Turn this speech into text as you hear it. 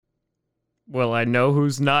Well, I know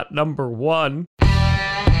who's not number one.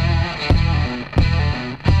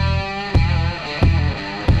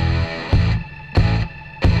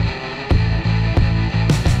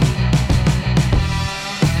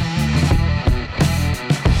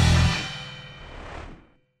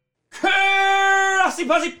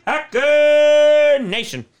 Posse Packer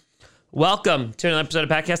Nation. Welcome to another episode of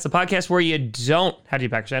Packcast, the podcast where you don't have to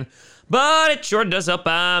be Packers fan, but it sure does up.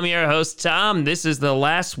 I'm your host, Tom. This is the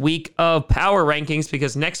last week of power rankings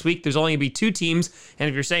because next week there's only going to be two teams, and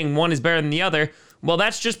if you're saying one is better than the other, well,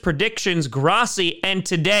 that's just predictions, Grossi. And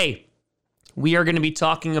today we are going to be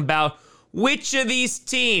talking about which of these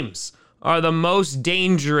teams are the most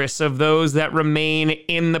dangerous of those that remain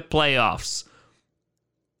in the playoffs.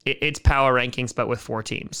 It's power rankings, but with four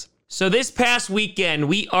teams. So this past weekend,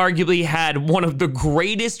 we arguably had one of the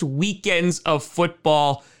greatest weekends of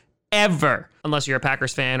football ever. Unless you're a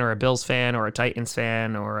Packers fan or a Bills fan or a Titans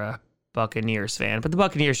fan or a Buccaneers fan. But the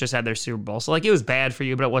Buccaneers just had their Super Bowl. So it was bad for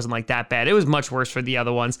you, but it wasn't that bad. It was much worse for the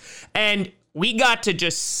other ones. And we got to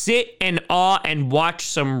just sit in awe and watch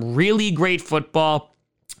some really great football.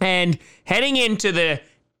 And heading into the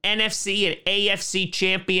NFC and AFC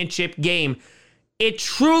championship game, it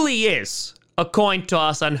truly is a coin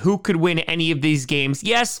toss on who could win any of these games.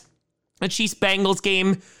 Yes, a Chiefs-Bengals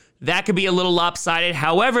game, that could be a little lopsided.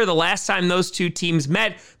 However, the last time those two teams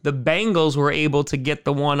met, the Bengals were able to get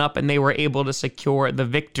the one up and they were able to secure the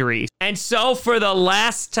victory. And so for the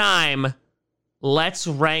last time, let's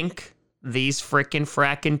rank these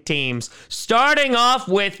frackin' teams. Starting off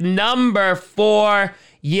with number 4,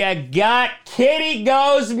 you got Kitty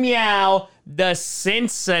Goes Meow, the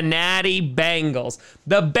Cincinnati Bengals.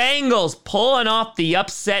 The Bengals pulling off the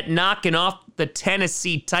upset, knocking off the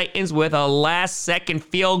Tennessee Titans with a last-second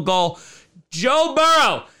field goal. Joe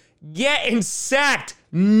Burrow getting sacked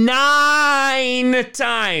 9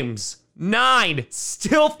 times. 9.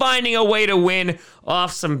 Still finding a way to win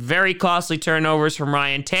off some very costly turnovers from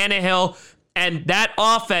Ryan Tannehill. And that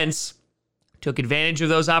offense took advantage of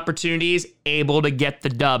those opportunities, able to get the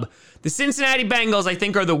dub. The Cincinnati Bengals, I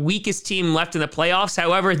think, are the weakest team left in the playoffs.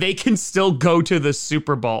 However, they can still go to the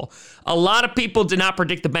Super Bowl. A lot of people did not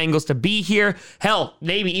predict the Bengals to be here. Hell,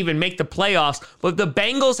 maybe even make the playoffs. But the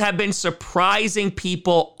Bengals have been surprising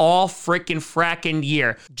people all frackin'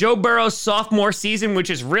 year. Joe Burrow's sophomore season, which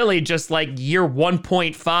is really just like year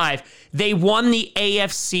 1.5, they won the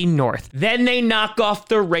AFC North. Then they knock off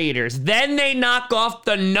the Raiders. Then they knock off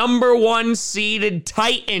the number 1 seeded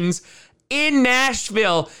Titans in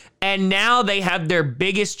Nashville. And now they have their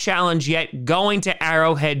biggest challenge yet, going to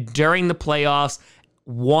Arrowhead during the playoffs,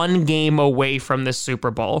 1 game away from the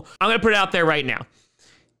Super Bowl. I'm going to put it out there right now.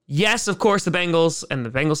 Yes, of course, the Bengals and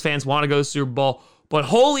the Bengals fans want to go to the Super Bowl, but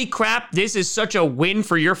holy crap, this is such a win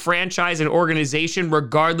for your franchise and organization,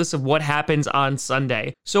 regardless of what happens on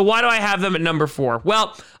Sunday. So why do I have them at number 4?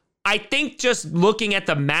 Well, I think just looking at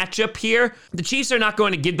the matchup here, the Chiefs are not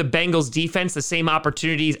going to give the Bengals defense the same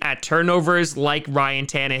opportunities at turnovers like Ryan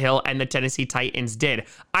Tannehill and the Tennessee Titans did.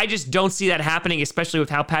 I just don't see that happening, especially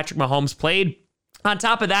with how Patrick Mahomes played. On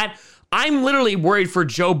top of that, I'm literally worried for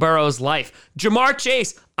Joe Burrow's life. Jamar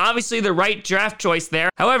Chase, obviously the right draft choice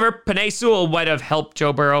there. However, Penei Sewell might have helped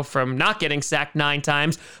Joe Burrow from not getting sacked 9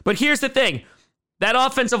 times. But here's the thing. That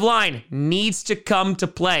offensive line needs to come to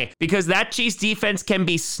play because that Chiefs defense can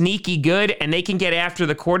be sneaky good and they can get after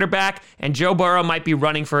the quarterback, and Joe Burrow might be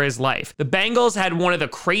running for his life. The Bengals had one of the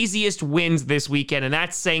craziest wins this weekend, and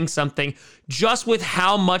that's saying something just with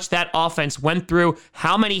how much that offense went through,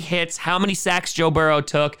 how many hits, how many sacks Joe Burrow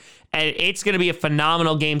took, and it's going to be a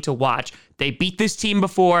phenomenal game to watch. They beat this team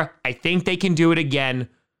before. I think they can do it again.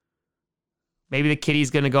 Maybe the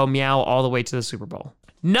kitty's going to go meow all the way to the Super Bowl.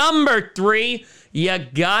 Number 3, you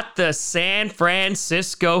got the San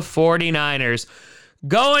Francisco 49ers.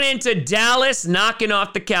 Going into Dallas, knocking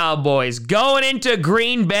off the Cowboys. Going into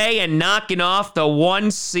Green Bay and knocking off the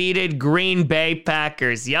 1-seeded Green Bay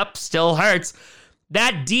Packers. Yep, still hurts.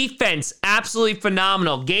 That defense, absolutely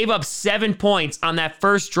phenomenal. Gave up 7 points on that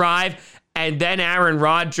first drive, and then Aaron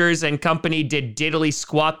Rodgers and company did diddly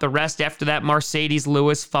squat the rest after that Mercedes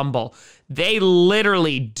Lewis fumble. They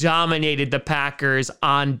literally dominated the Packers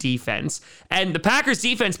on defense. And the Packers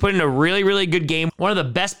defense put in a really, really good game. One of the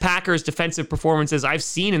best Packers defensive performances I've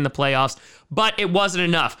seen in the playoffs, but it wasn't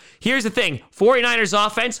enough. Here's the thing. 49ers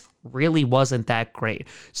offense really wasn't that great.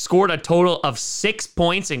 Scored a total of 6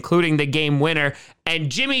 points, including the game winner. And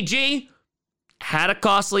Jimmy G had a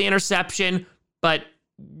costly interception, but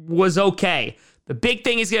was okay. The big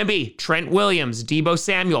thing is going to be Trent Williams, Deebo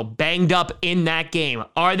Samuel banged up in that game.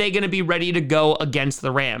 Are they going to be ready to go against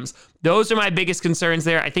the Rams? Those are my biggest concerns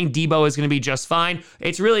there. I think Deebo is going to be just fine.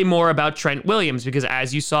 It's really more about Trent Williams because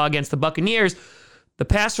as you saw against the Buccaneers, the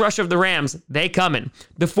pass rush of the Rams, they coming.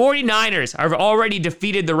 The 49ers have already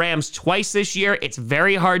defeated the Rams twice this year. It's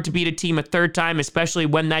very hard to beat a team a third time, especially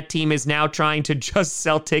when that team is now trying to just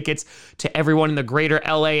sell tickets to everyone in the greater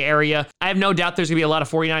LA area. I have no doubt there's going to be a lot of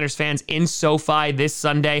 49ers fans in SoFi this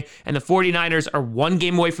Sunday, and the 49ers are one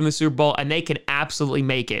game away from the Super Bowl, and they can absolutely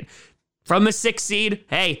make it. From the 6th seed,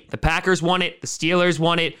 hey, the Packers won it, the Steelers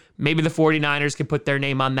won it. Maybe the 49ers can put their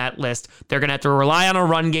name on that list. They're going to have to rely on a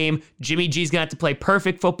run game. Jimmy G's going to have to play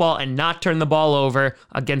perfect football and not turn the ball over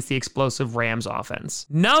against the explosive Rams offense.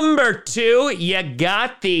 Number 2, you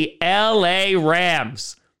got the LA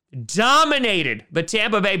Rams. Dominated the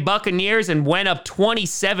Tampa Bay Buccaneers and went up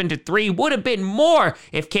 27-3. Would have been more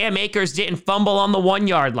if Cam Akers didn't fumble on the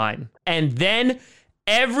 1-yard line. And then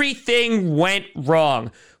everything went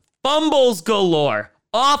wrong. Fumbles galore.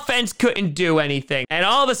 Offense couldn't do anything. And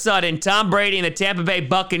all of a sudden, Tom Brady and the Tampa Bay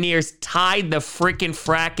Buccaneers tied the freaking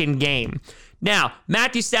fracking game. Now,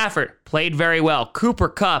 Matthew Stafford played very well. Cooper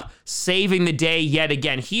Kupp saving the day yet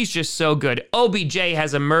again. He's just so good. OBJ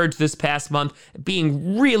has emerged this past month,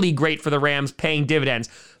 being really great for the Rams, paying dividends.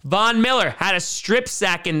 Von Miller had a strip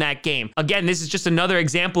sack in that game. Again, this is just another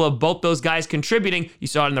example of both those guys contributing. You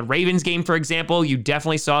saw it in the Ravens game, for example. You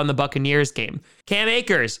definitely saw it in the Buccaneers game. Cam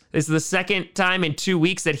Akers, this is the second time in 2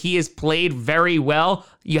 weeks that he has played very well.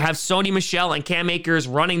 You have Sony Michel and Cam Akers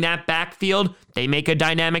running that backfield. They make a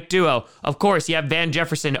dynamic duo. Of course, you have Van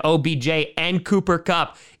Jefferson, OBJ, and Cooper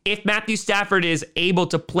Kupp. If Matthew Stafford is able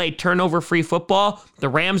to play turnover-free football, the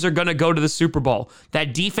Rams are going to go to the Super Bowl.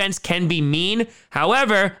 That defense can be mean.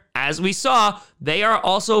 However, as we saw, they are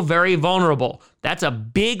also very vulnerable. That's a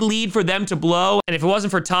big lead for them to blow. And if it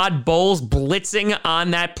wasn't for Todd Bowles blitzing on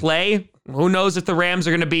that play, who knows if the Rams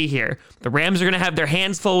are going to be here. The Rams are going to have their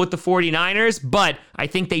hands full with the 49ers, but I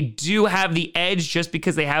think they do have the edge just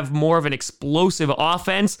because they have more of an explosive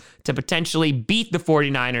offense to potentially beat the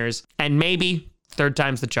 49ers and maybe third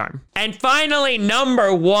time's the charm. And finally,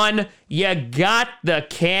 number 1, you got the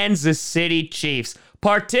Kansas City Chiefs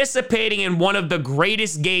participating in one of the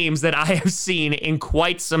greatest games that I have seen in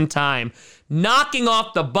quite some time, knocking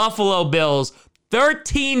off the Buffalo Bills.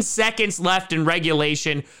 13 seconds left in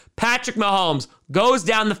regulation. Patrick Mahomes goes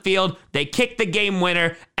down the field. They kick the game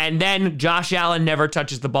winner, and then Josh Allen never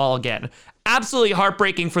touches the ball again. Absolutely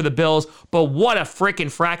heartbreaking for the Bills, but what a freaking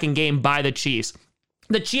fracking game by the Chiefs.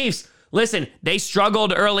 The Chiefs, listen, they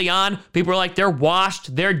struggled early on. People were like, they're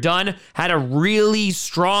washed, they're done. Had a really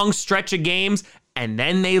strong stretch of games, and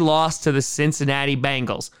then they lost to the Cincinnati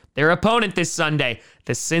Bengals. Their opponent this Sunday,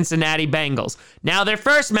 the Cincinnati Bengals. Now, their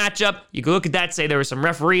first matchup, you can look at that, say there was some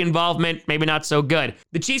referee involvement, maybe not so good.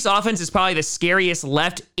 The Chiefs' offense is probably the scariest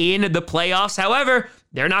left in the playoffs. However,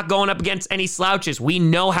 they're not going up against any slouches. We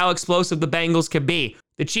know how explosive the Bengals can be.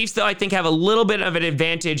 The Chiefs, though, I think have a little bit of an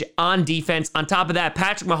advantage on defense. On top of that,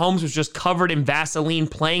 Patrick Mahomes was just covered in Vaseline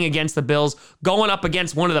playing against the Bills, going up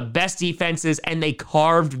against one of the best defenses, and they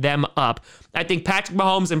carved them up. I think Patrick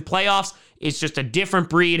Mahomes in playoffs is just a different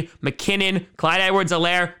breed. McKinnon, Clyde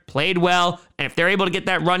Edwards-Helaire played well, and if they're able to get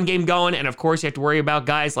that run game going, and of course you have to worry about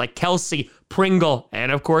guys like Kelsey, Pringle,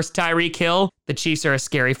 and of course Tyreek Hill, the Chiefs are a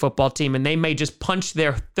scary football team, and they may just punch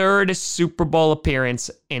their 3rd Super Bowl appearance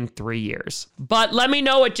in 3 years. But let me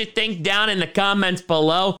know what you think down in the comments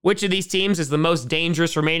below. Which of these teams is the most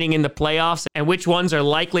dangerous remaining in the playoffs, and which ones are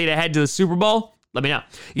likely to head to the Super Bowl? Let me know.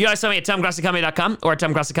 You guys find me at TomGrassiComedy.com or at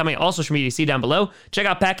TomGrassiComedy, all social media you see down below. Check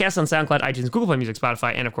out podcasts on SoundCloud, iTunes, Google Play Music,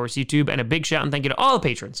 Spotify, and of course YouTube. And a big shout and thank you to all the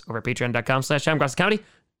patrons over at patreon.com/TomGrassiComedy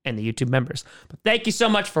and the YouTube members. But thank you so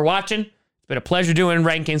much for watching. It's been a pleasure doing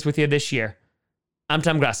rankings with you this year. I'm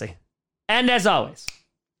Tom Grassi. And as always,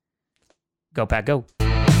 go Pack Go.